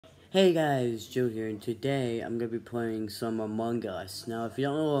Hey guys, Joe here, and today I'm going to be playing some Among Us. Now, if you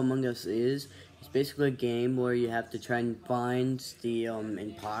don't know what Among Us is, it's basically a game where you have to try and find the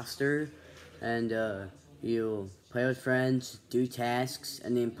imposter, and you play with friends, do tasks,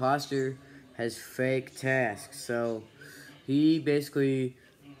 and the imposter has fake tasks, so he basically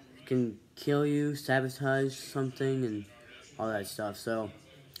can kill you, sabotage something, and all that stuff. So,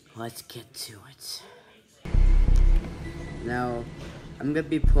 let's get to it. Now, I'm gonna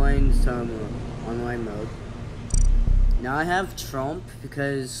be playing some online mode. Now I have Trump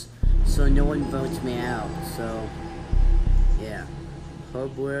because so no one votes me out. So yeah,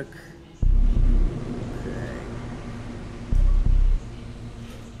 public. Okay,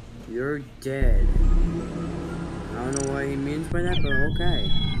 you're dead. I don't know what he means by that, but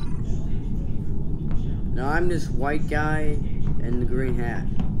okay. Now I'm this white guy in the green hat.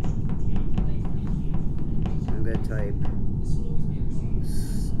 I'm gonna type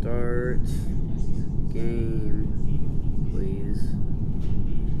start game, please.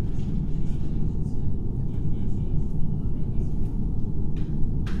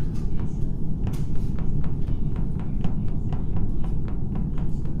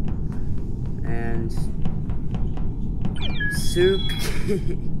 And Soup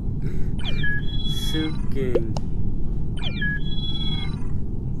King.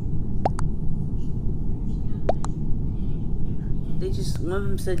 One of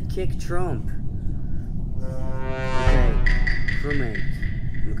them said kick Trump. Okay, crewmate.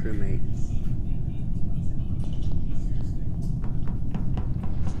 I'm a crewmate.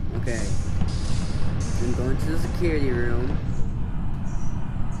 Okay. I'm going to the security room.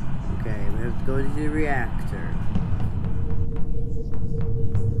 Okay, we have to go to the reactor.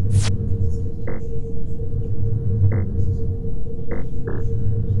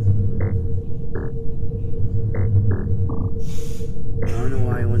 I don't know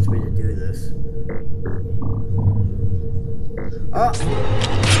why he wants me to do this. Oh!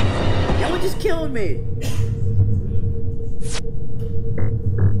 Y'all just killed me!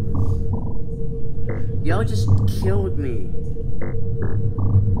 Y'all just killed me.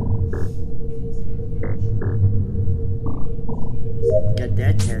 Got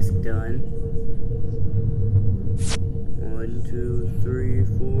that task done. 1, 2, 3,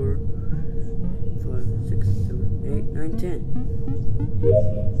 4, 5, 6, 7, 8, 9, 10.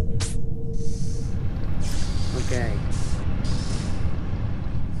 Okay.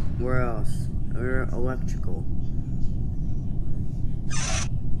 Where else? We're electrical.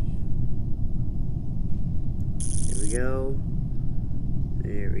 There we go.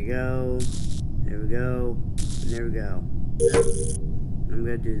 There we go. There we go. And there we go. I'm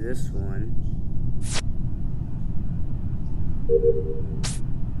gonna do this one.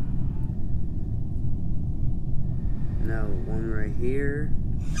 No, one right here.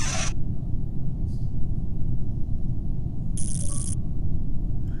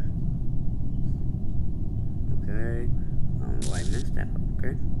 Okay. I don't know why I missed that, but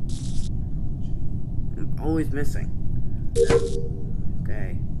okay. I'm always missing.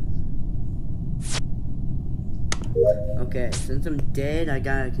 Okay. Okay, since I'm dead, I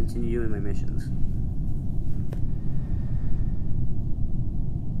gotta continue doing my missions.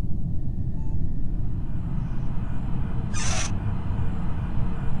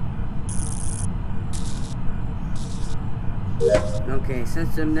 Okay,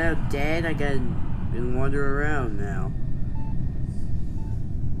 since I'm now dead, I gotta wander around now.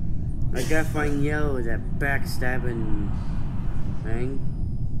 I gotta find Yellow, that backstabbing thing.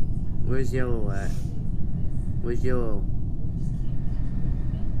 Where's Yellow at? Where's Yellow?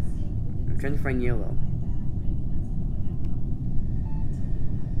 I'm trying to find Yellow.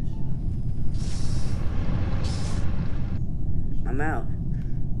 I'm out.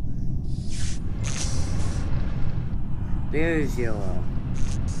 There's Yellow.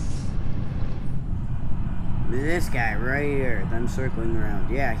 This guy right here that I'm circling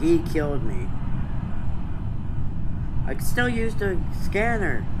around. Yeah, he killed me. I can still use the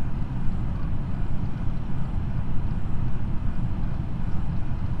scanner.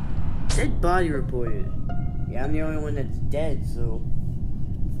 Dead body reported. Yeah, I'm the only one that's dead, so.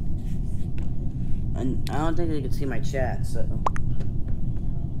 And I don't think they can see my chat, so.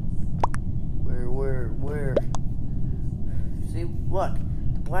 Where? See, look.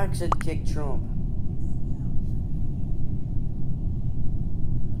 The black said kick Trump.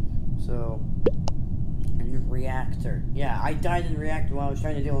 So. And the reactor. Yeah, I died in the reactor while I was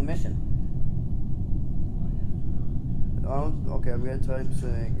trying to do a mission. Oh, okay, I'm gonna type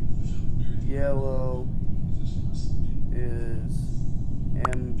saying Yellow is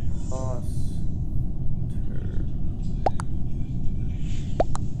imposter.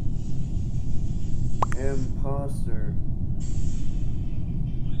 imposter.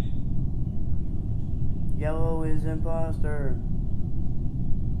 Yellow is imposter.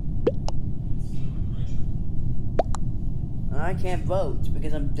 And I can't vote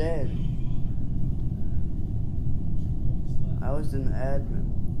because I'm dead. I was an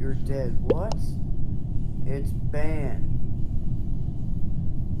admin. You're dead. What? It's banned.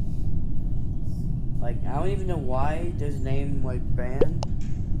 Like, I don't even know why there's a name like banned.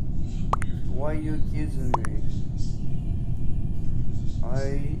 Why are you accusing me?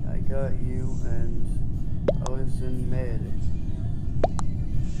 I got you and I was in mid.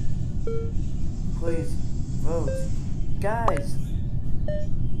 Please, vote. Guys!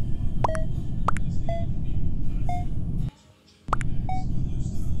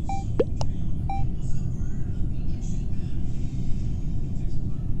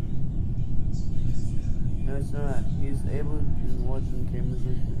 No, it's not. He's able to watch the cameras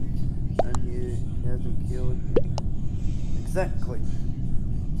and he hasn't killed me. Exactly.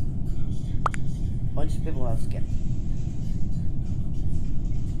 Bunch of people have skipped.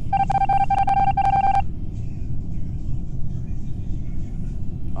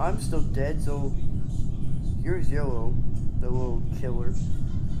 I'm still dead, so here's Yellow, the little killer.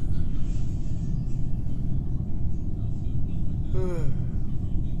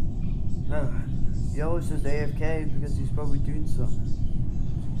 Yellow's just AFK because he's probably doing something.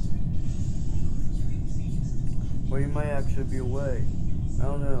 Or he might actually be away. I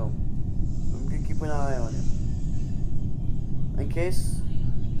don't know. I'm gonna keep an eye on him.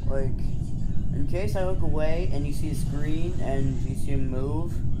 In case I look away and you see a screen and you see him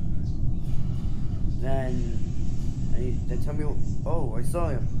move, then tell me. Oh, I saw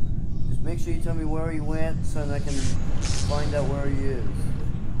him. Just make sure you tell me where he went so that I can find out where he is.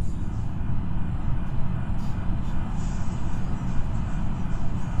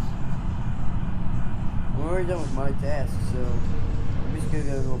 I'm already done with my task, so I'm just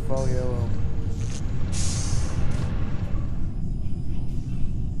gonna go follow Yellow.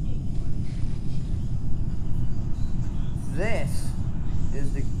 This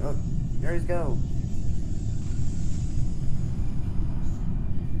is the. Oh, there he's go.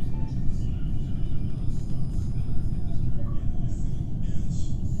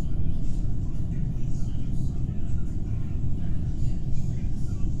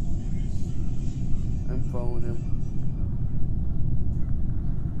 I'm following him.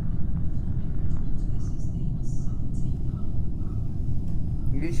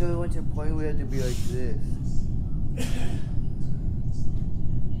 Usually when to play we have to be like this.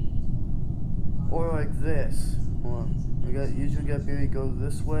 Or like this. Hold on. Usually gotta be able to go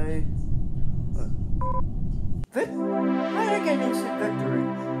this way. How did I get instant victory?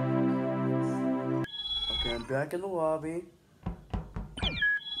 Okay, I'm back in the lobby.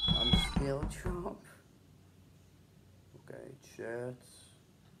 I'm still Trump. Okay, chats.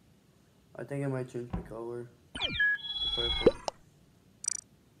 I think I might change my color to purple.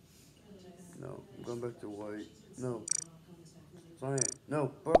 No, I'm going back to white. No. Cyan.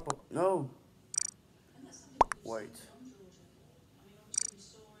 No, purple. No. White.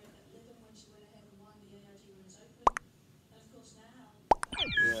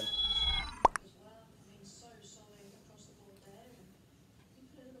 Yeah.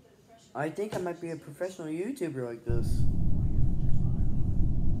 I think I might be a professional YouTuber like this.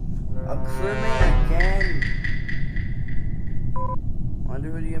 A crewmate again.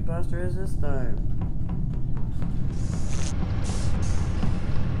 Wonder who the imposter is this time.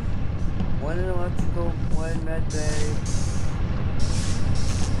 One in electrical, one med bay,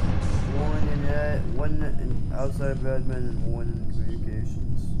 one in outside admin, and one in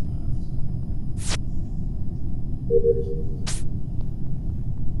communications.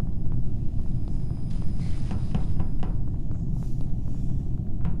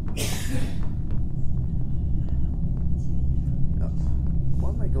 Why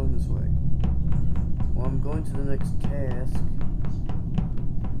am I going this way? Well, I'm going to the next task.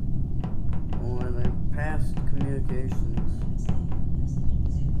 And I passed communications.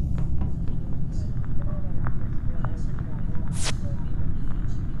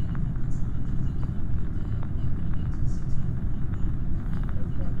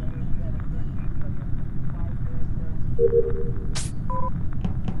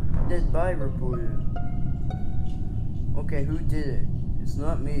 Dead by reported. Okay, who did it? It's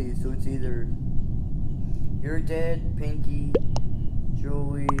not me, so it's either you're dead, Pinky,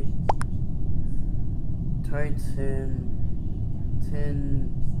 Joey, Titan,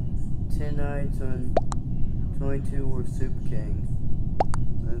 10 nights on 22 or Soup King.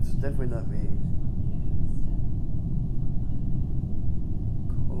 That's definitely not me.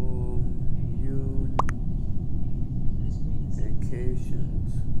 Commune.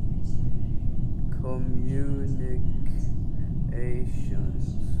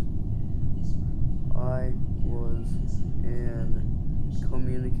 I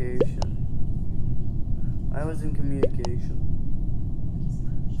was in communication. I was in communication.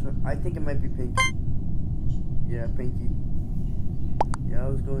 So I think it might be Pinky. Yeah, Pinky. Yeah, I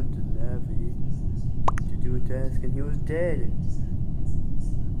was going to Navi to do a task and he was dead.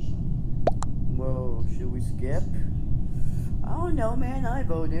 Whoa, should we skip? I don't know, man. I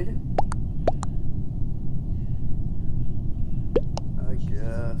voted. I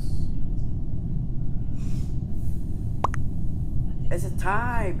guess. It's a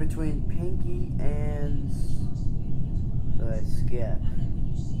tie between Pinky and the skip.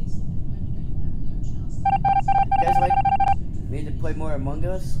 You guys like me to play more Among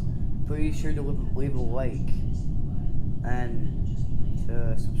Us? Pretty sure to leave a like and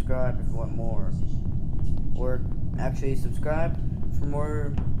to subscribe if you want more. Or actually subscribe for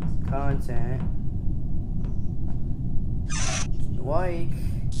more content. Like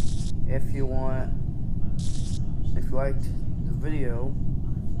if you want, if you liked the video,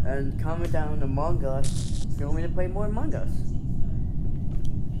 and comment down Among Us if you want me to play more Among Us.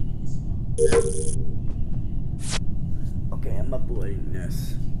 Okay, I'm uploading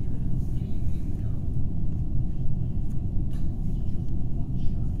this.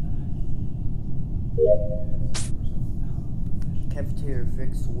 Cafeteria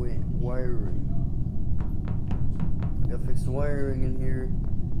fixed wiring. I gotta fix the wiring in here.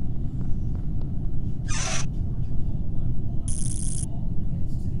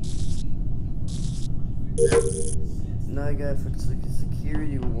 Now I gotta fix the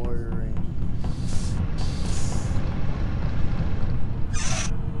security wiring.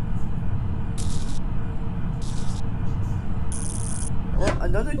 Oh,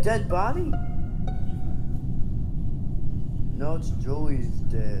 another dead body? No, it's Joey's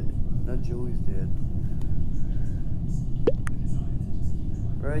dead. Not Joey's dead.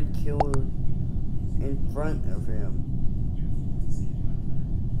 Right killer in front of him.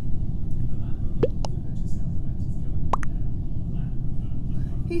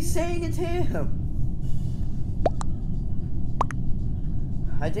 He's saying it's him.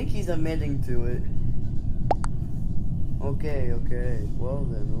 I think he's admitting to it. Okay, okay. Well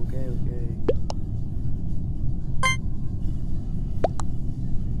then, okay.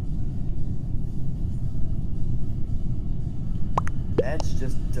 That's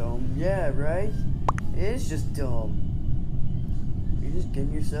just dumb. Yeah, right? It is just dumb. You're just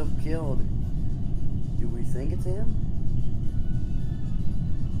getting yourself killed. Do we think it's him?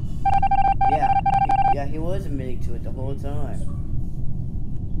 Yeah, he was admitting to it the whole time.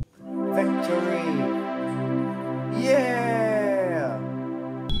 Victory! Yeah!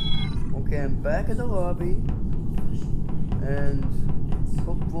 Okay, I'm back in the lobby. And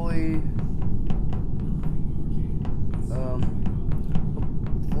hopefully,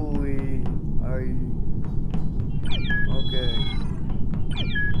 okay.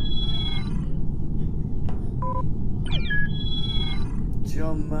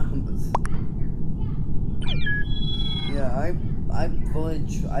 Joe Mambas. Yeah, I voted.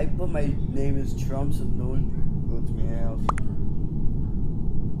 I put my name as Trump, so no one votes me out.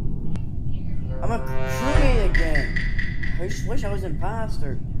 I'm a crewmate again. I just wish I was an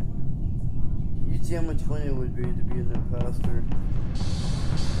imposter. You'd see how much fun it would be to be an imposter.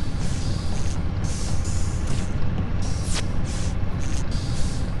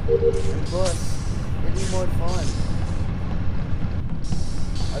 And plus, it'd be more fun.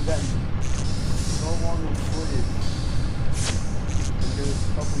 I've gotten so long of footage. And there was a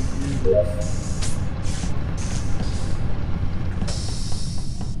couple of years.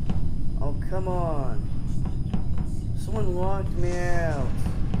 Oh, come on. Someone locked me out.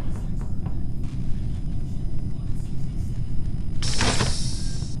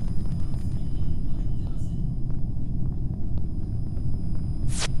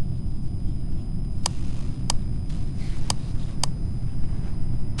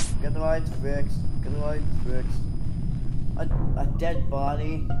 Get the lights fixed. Get the lights fixed. A dead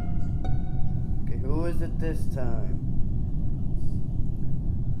body. Okay, who is it this time?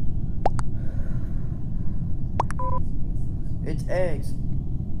 It's eggs.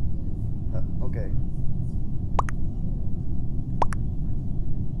 Okay.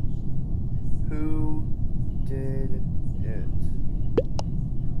 Who did it?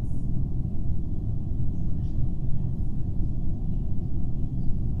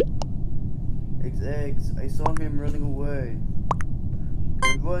 It's eggs. I saw him running away.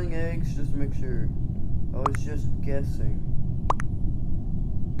 I'm voting eggs just to make sure. I was just guessing.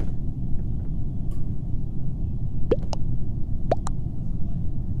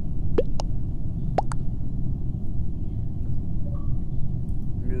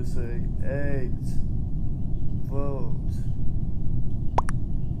 say eggs. Vote.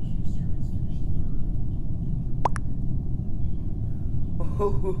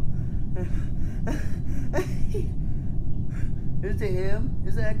 Oh. Is it him?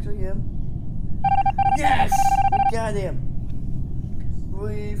 Is it actually him? Yes! We got him!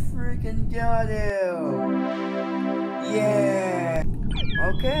 We freaking got him! Yeah!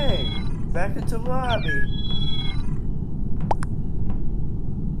 Okay, back into lobby.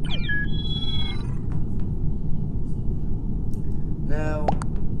 Now,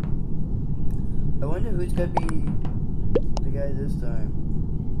 I wonder who's gonna be the guy this time.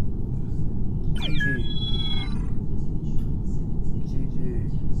 GG. GG.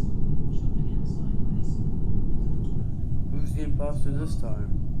 Who's the imposter this time?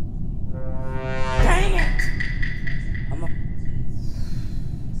 Dang it!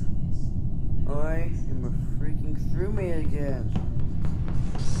 I am a freaking crewmate again.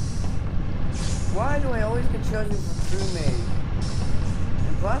 Why do I always get chosen for crewmate?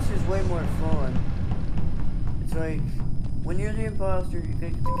 Imposter is way more fun. It's like, when you're the imposter, you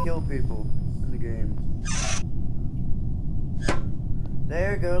get to kill people in the game.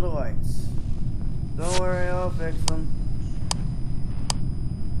 There go the lights. Don't worry, I'll fix them.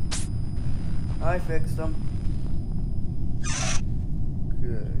 I fixed them.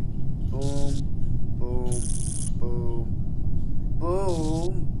 Okay. Boom, boom, boom,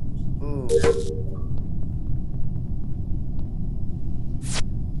 boom, boom.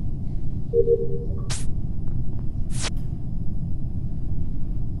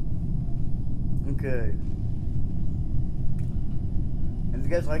 Okay. If you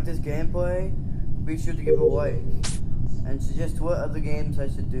guys like this gameplay, be sure to give it a like and suggest what other games I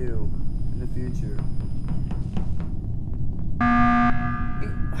should do in the future.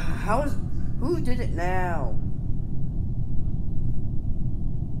 Who did it now?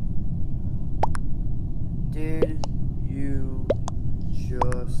 Did you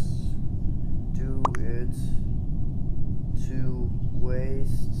just do it to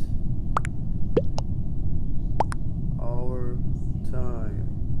waste our time?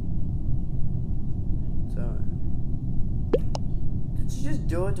 Did you just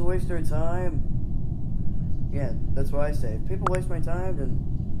do it to waste our time? Yeah, that's what I say. If people waste my time, then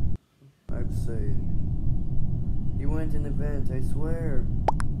I have to say it. You went in the vent, I swear.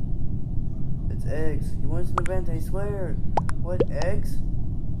 It's eggs. You went in the vent, I swear. What, eggs?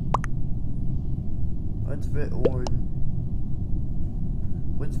 Let's vote orange.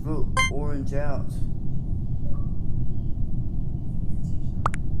 Let's vote orange out.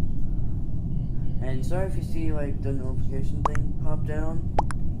 And sorry if you see like the notification thing pop down.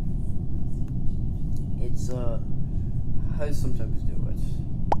 It's I sometimes do it.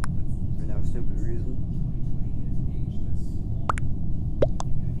 For no stupid reason.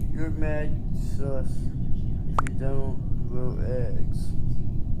 You're mad sus if you don't vote eggs.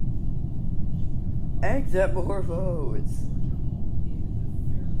 Eggs at more votes.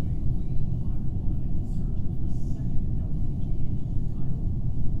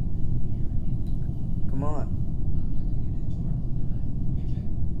 Come on.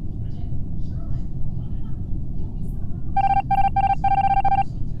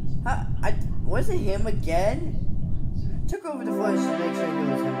 Was it him again? Took over the footage to make sure it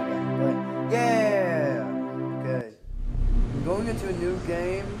was him again, but yeah! Okay. I'm going into a new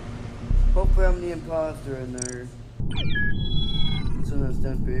game. Hopefully I'm the imposter in there. So there's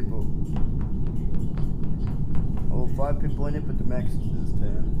 10 people. Oh, 5 people in it, but the max is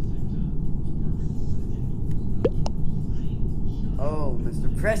 10. Oh,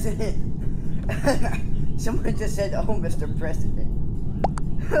 Mr. President! Someone just said, oh, Mr. President.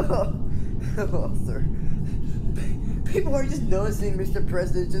 Hello, sir. People are just noticing Mr.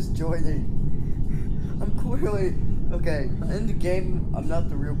 President just joining. I'm clearly... Okay, in the game, I'm not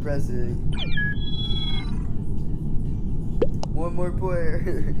the real president. One more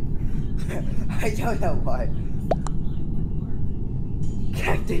player. I don't know why.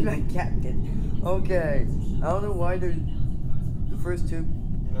 Captain, my captain. Okay, I don't know why they're the first two.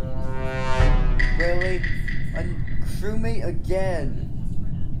 Really? A crewmate again.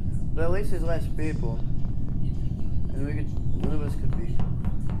 But at least there's less people. And we could, one of us could be.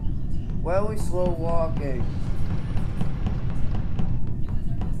 Why are we slow walking?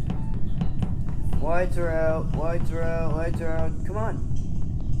 Lights are out, lights are out, lights are out. Come on.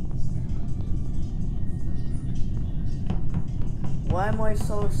 Why am I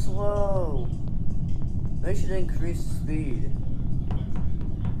so slow? They should increase speed.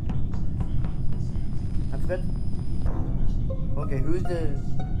 I forgot. Okay, who's the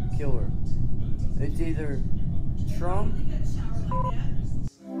killer? It's either Trump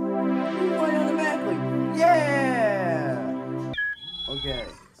Okay,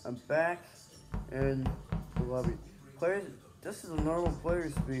 I'm back in the lobby. Players, this is a normal player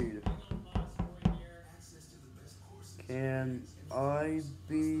speed. Can I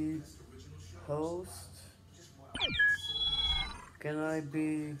be host? Can I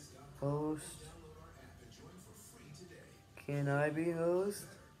be host? Can I be host?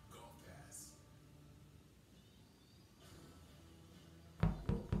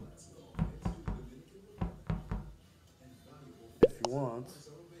 If you want.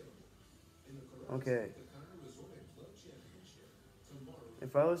 Okay.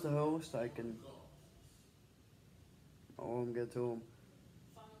 If I was the host, I can. Oh, I'm gonna tell him.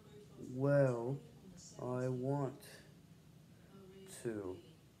 Well, I want to.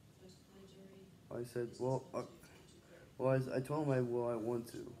 I said, well, I told him I want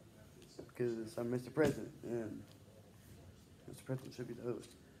to. Because I'm Mr. President, and Mr. President should be the host.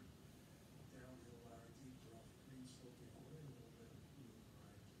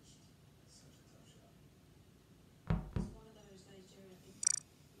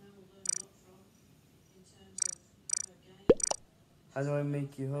 How do I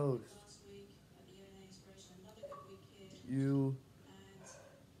make you host? You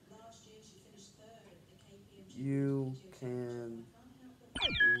can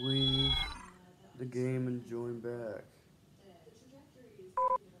leave the game and join back.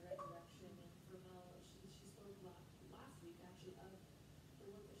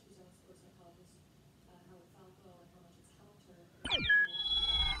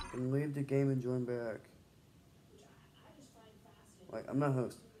 And leave the game and join back. Like, I'm not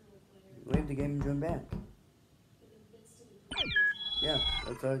host. Leave the game and join back. Yeah,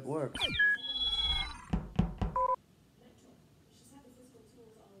 that's how it works.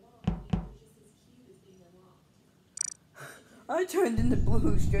 I turned into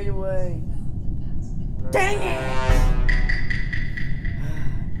blue straight away. Dang it!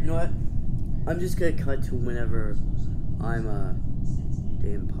 You know what? I'm just gonna cut to whenever I'm the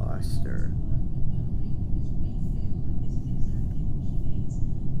imposter.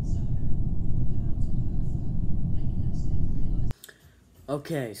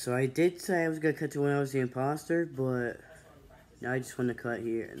 Okay, so I did say I was gonna cut to when I was the imposter, but now I just want to cut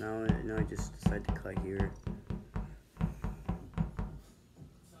here. Now I just decided to cut here.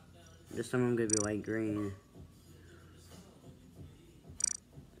 This time I'm gonna be light green.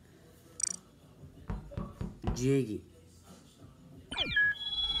 Jiggy.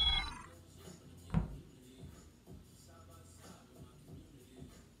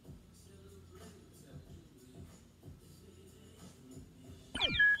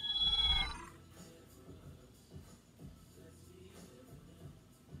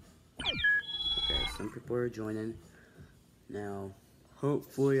 Okay, some people are joining. Now,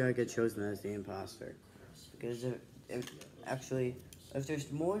 hopefully I get chosen as the imposter. Because if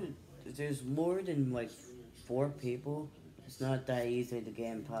there's more than like 4 people, it's not that easy to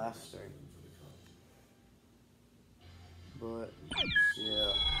get imposter. But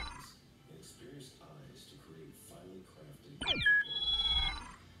yeah.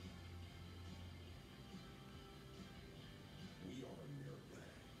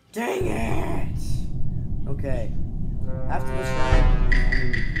 Dang it! Okay. After this round, I'm gonna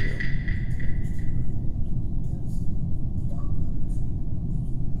review.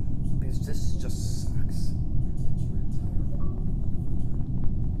 Because this just sucks.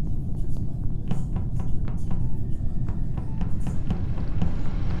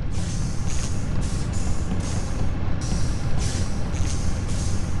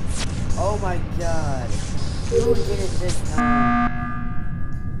 Oh my god. Who did it this time?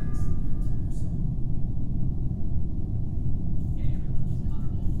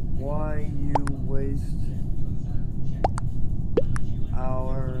 Why you waste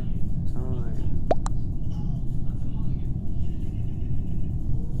our time?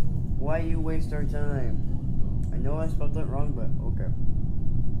 Why you waste our time? I know I spelled that wrong, but okay.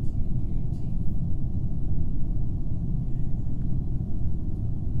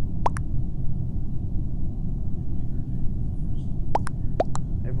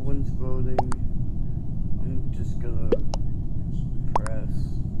 Everyone's voting. I'm just gonna press.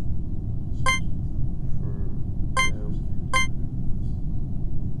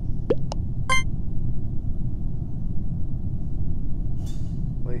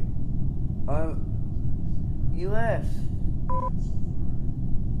 Wait. You left.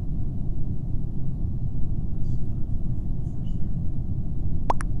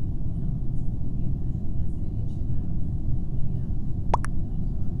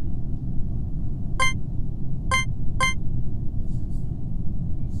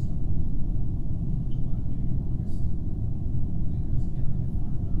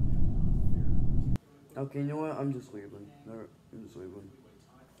 Okay, you know what? I'm just leaving. I'm just leaving.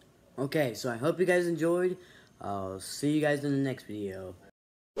 Okay, so I hope you guys enjoyed. I'll see you guys in the next video.